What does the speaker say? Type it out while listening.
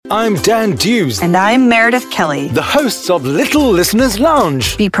I'm Dan Dews. And I'm Meredith Kelly, the hosts of Little Listeners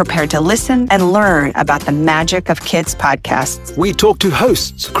Lounge. Be prepared to listen and learn about the magic of kids' podcasts. We talk to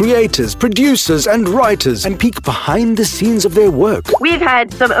hosts, creators, producers, and writers and peek behind the scenes of their work. We've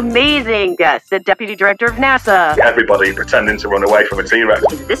had some amazing guests. The Deputy Director of NASA. Everybody pretending to run away from a T-Rex.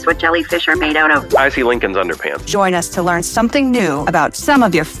 Is this what jellyfish are made out of? I see Lincoln's underpants. Join us to learn something new about some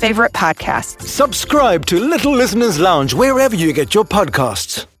of your favorite podcasts. Subscribe to Little Listeners Lounge wherever you get your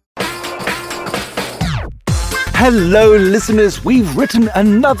podcasts. Hello, listeners. We've written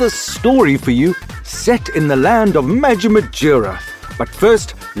another story for you set in the land of Magimajura. But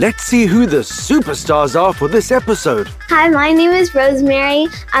first, let's see who the superstars are for this episode. Hi, my name is Rosemary.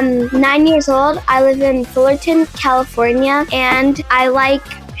 I'm 9 years old. I live in Fullerton, California, and I like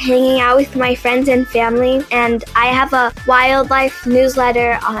hanging out with my friends and family. And I have a wildlife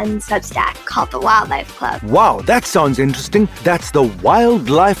newsletter on Substack called the Wildlife Club. Wow, that sounds interesting. That's the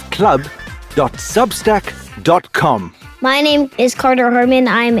wildlifeclub.substack.com. My name is Carter Herman.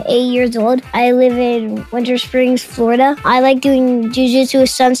 I'm 8 years old. I live in Winter Springs, Florida. I like doing jiu-jitsu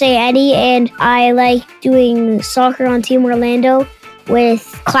with Sensei Eddie, and I like doing soccer on Team Orlando with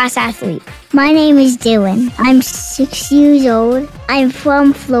Class Athlete. My name is Dylan. I'm 6 years old. I'm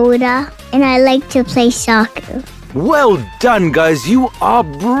from Florida, and I like to play soccer. Well done, guys. You are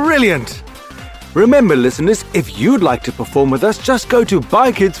brilliant. Remember, listeners, if you'd like to perform with us, just go to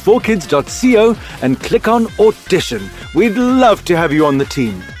bykids4kids.co and click on Audition. We'd love to have you on the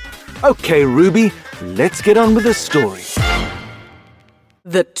team. Okay, Ruby, let's get on with the story.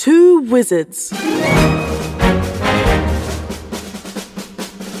 The Two Wizards.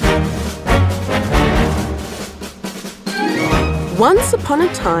 Once upon a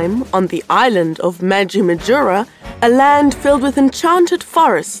time, on the island of Magimajura, a land filled with enchanted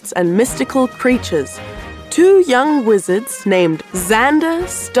forests and mystical creatures, two young wizards named Xander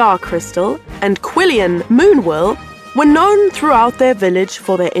Starcrystal and Quillian Moonwhirl were known throughout their village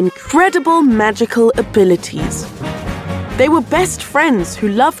for their incredible magical abilities. They were best friends who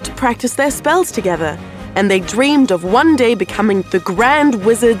loved to practice their spells together, and they dreamed of one day becoming the Grand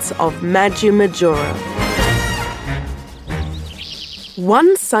Wizards of Magimajura.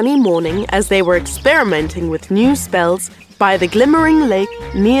 One sunny morning, as they were experimenting with new spells by the glimmering lake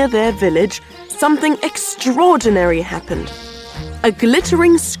near their village, something extraordinary happened. A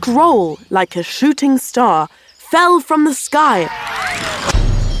glittering scroll, like a shooting star, fell from the sky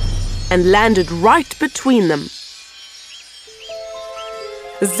and landed right between them.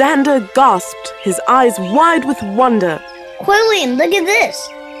 Xander gasped, his eyes wide with wonder. Quillian, look at this.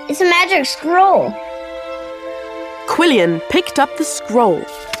 It's a magic scroll. Quillian picked up the scroll.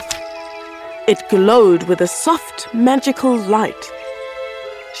 It glowed with a soft, magical light.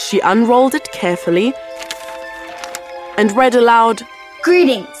 She unrolled it carefully and read aloud,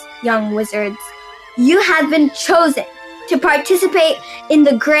 Greetings, young wizards. You have been chosen to participate in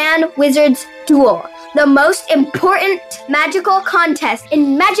the Grand Wizards Duel, the most important magical contest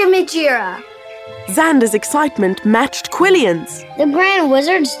in Magimajura. Xander's excitement matched Quillian's. The Grand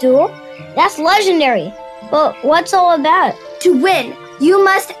Wizards Duel? That's legendary. But what's all about? To win, you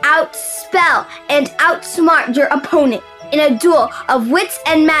must outspell and outsmart your opponent in a duel of wits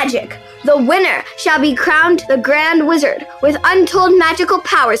and magic. The winner shall be crowned the Grand Wizard with untold magical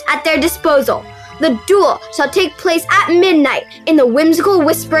powers at their disposal. The duel shall take place at midnight in the whimsical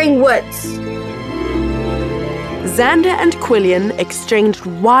Whispering Woods. Xander and Quillian exchanged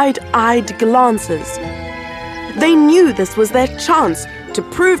wide-eyed glances. They knew this was their chance to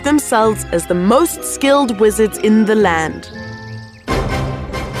prove themselves as the most skilled wizards in the land.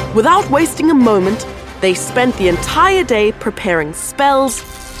 Without wasting a moment, they spent the entire day preparing spells,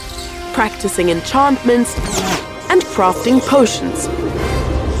 practicing enchantments, and crafting potions.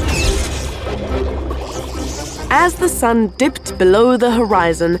 As the sun dipped below the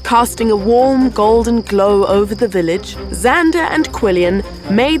horizon, casting a warm golden glow over the village, Xander and Quillian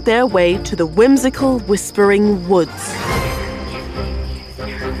made their way to the whimsical Whispering Woods.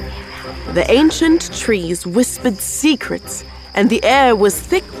 The ancient trees whispered secrets, and the air was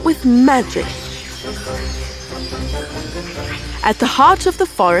thick with magic. At the heart of the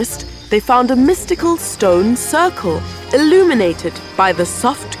forest, they found a mystical stone circle, illuminated by the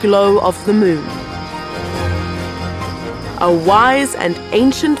soft glow of the moon. A wise and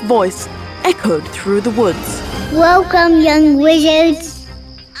ancient voice echoed through the woods. Welcome, young wizards.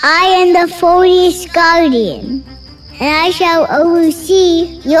 I am the forest guardian, and I shall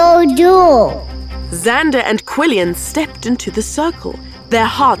oversee your duel. Xander and Quillian stepped into the circle, their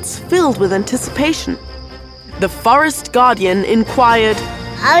hearts filled with anticipation. The forest guardian inquired,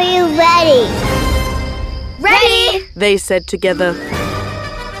 Are you ready? Ready! They said together.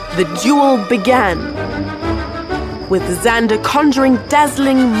 The duel began, with Xander conjuring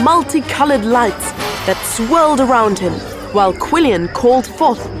dazzling, multicolored lights that swirled around him, while Quillian called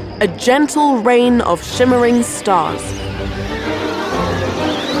forth a gentle rain of shimmering stars.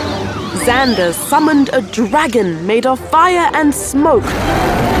 Xander summoned a dragon made of fire and smoke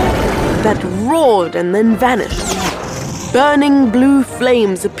that roared and then vanished. Burning blue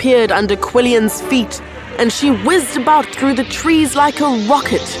flames appeared under Quillian's feet, and she whizzed about through the trees like a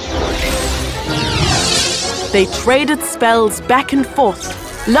rocket. They traded spells back and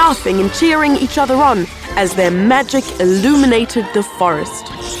forth, laughing and cheering each other on as their magic illuminated the forest.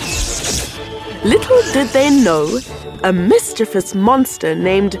 Little did they know, a mischievous monster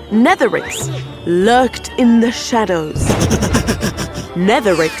named Netherix lurked in the shadows.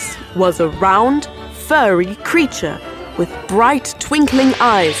 Netherix was a round, furry creature with bright, twinkling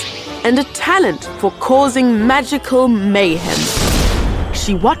eyes and a talent for causing magical mayhem.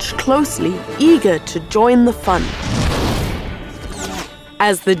 She watched closely, eager to join the fun.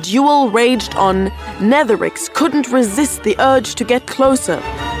 As the duel raged on, Netherix couldn't resist the urge to get closer.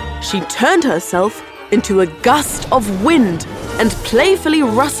 She turned herself into a gust of wind and playfully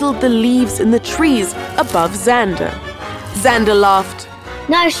rustled the leaves in the trees above Xander. Xander laughed.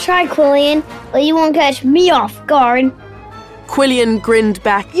 Nice try, Quillian, but you won't catch me off guard. Quillian grinned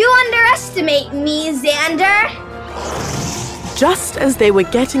back. You underestimate me, Xander. Just as they were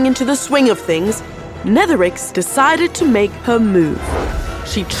getting into the swing of things, Netherix decided to make her move.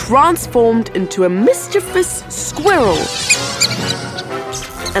 She transformed into a mischievous squirrel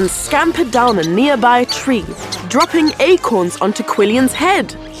and scampered down a nearby tree, dropping acorns onto Quillian's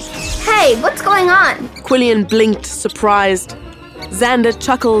head. Hey, what's going on? Quillian blinked, surprised. Xander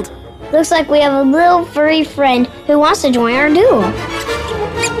chuckled. Looks like we have a little furry friend who wants to join our duel.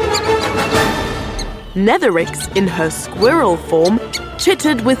 Netherix, in her squirrel form,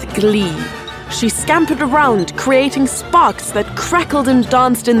 chittered with glee. She scampered around, creating sparks that crackled and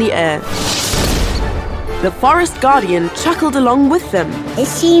danced in the air. The forest guardian chuckled along with them. It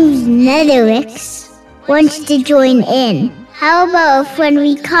seems Netherix wants to join in. How about a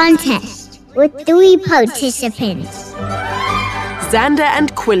friendly contest with 3 participants? Xander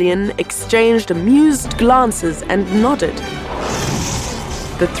and Quillian exchanged amused glances and nodded.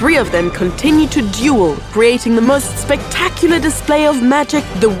 The 3 of them continued to duel, creating the most spectacular display of magic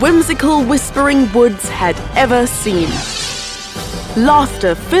the whimsical Whispering Woods had ever seen.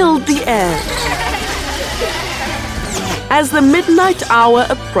 Laughter filled the air. As the midnight hour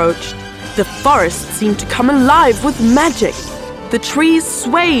approached, the forest seemed to come alive with magic. The trees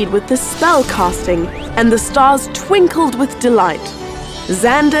swayed with the spell casting, and the stars twinkled with delight.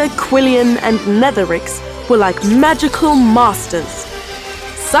 Xander, Quillian, and Netherix were like magical masters.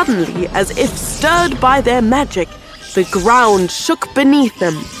 Suddenly, as if stirred by their magic, the ground shook beneath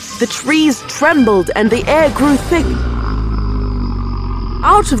them, the trees trembled, and the air grew thick.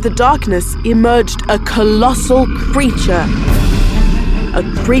 Out of the darkness emerged a colossal creature. A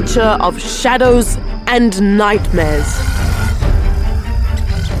creature of shadows and nightmares.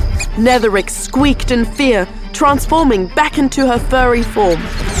 Netherix squeaked in fear, transforming back into her furry form.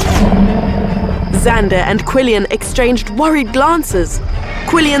 Xander and Quillian exchanged worried glances.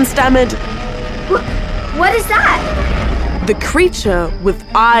 Quillian stammered, What is that? The creature, with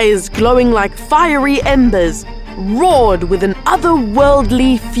eyes glowing like fiery embers, roared with an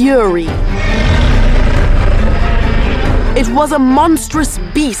otherworldly fury. It was a monstrous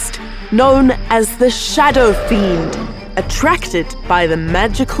beast known as the Shadow Fiend, attracted by the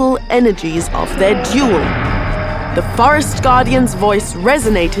magical energies of their duel. The forest guardian's voice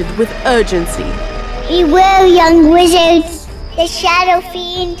resonated with urgency. Beware, young wizards. The Shadow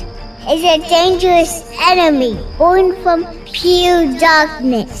Fiend is a dangerous enemy born from pure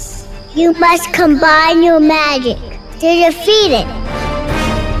darkness. You must combine your magic to defeat it.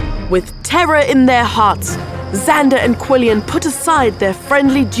 With terror in their hearts, Xander and Quillian put aside their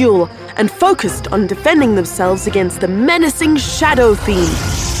friendly duel and focused on defending themselves against the menacing Shadow Fiend.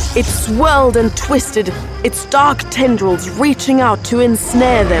 It swirled and twisted, its dark tendrils reaching out to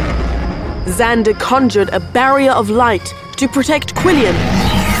ensnare them. Xander conjured a barrier of light to protect Quillian,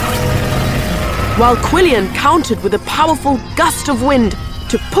 while Quillian countered with a powerful gust of wind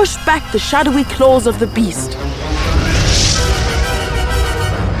to push back the shadowy claws of the beast.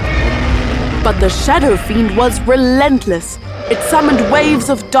 But the Shadow Fiend was relentless. It summoned waves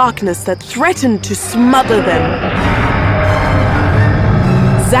of darkness that threatened to smother them.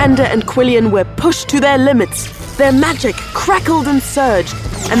 Xander and Quillian were pushed to their limits. Their magic crackled and surged,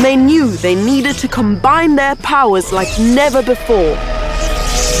 and they knew they needed to combine their powers like never before.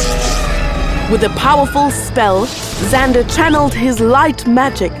 With a powerful spell, Xander channeled his light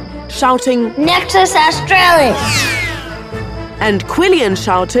magic, shouting, Nexus Australis! And Quillian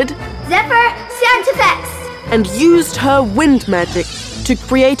shouted, Zephyr Santafex! and used her wind magic to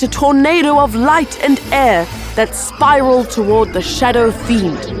create a tornado of light and air that spiraled toward the Shadow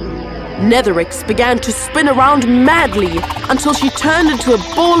Fiend. Netherix began to spin around madly until she turned into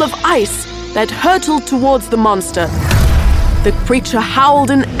a ball of ice that hurtled towards the monster. The creature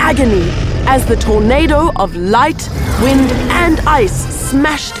howled in agony as the tornado of light, wind, and ice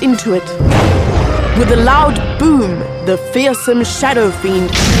smashed into it. With a loud boom, the fearsome Shadow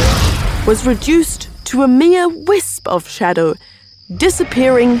Fiend was reduced to a mere wisp of shadow,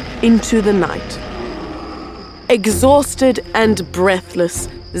 disappearing into the night. Exhausted and breathless,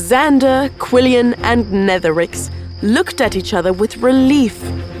 Xander, Quillian, and Netherix looked at each other with relief.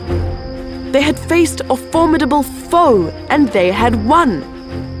 They had faced a formidable foe, and they had won.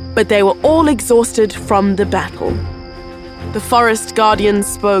 But they were all exhausted from the battle. The Forest Guardian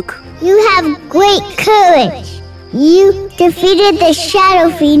spoke. You have great courage. You defeated the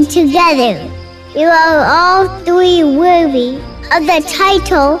Shadow Fiend together. You are all three worthy of the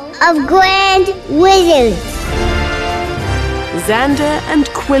title of Grand Wizards. Xander and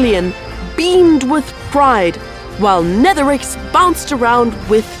Quillian beamed with pride, while Netherix bounced around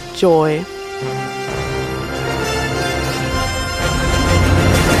with joy.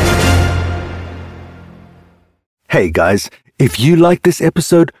 Hey guys, if you like this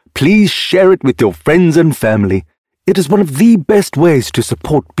episode, please share it with your friends and family. It is one of the best ways to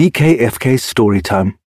support BKFK Storytime.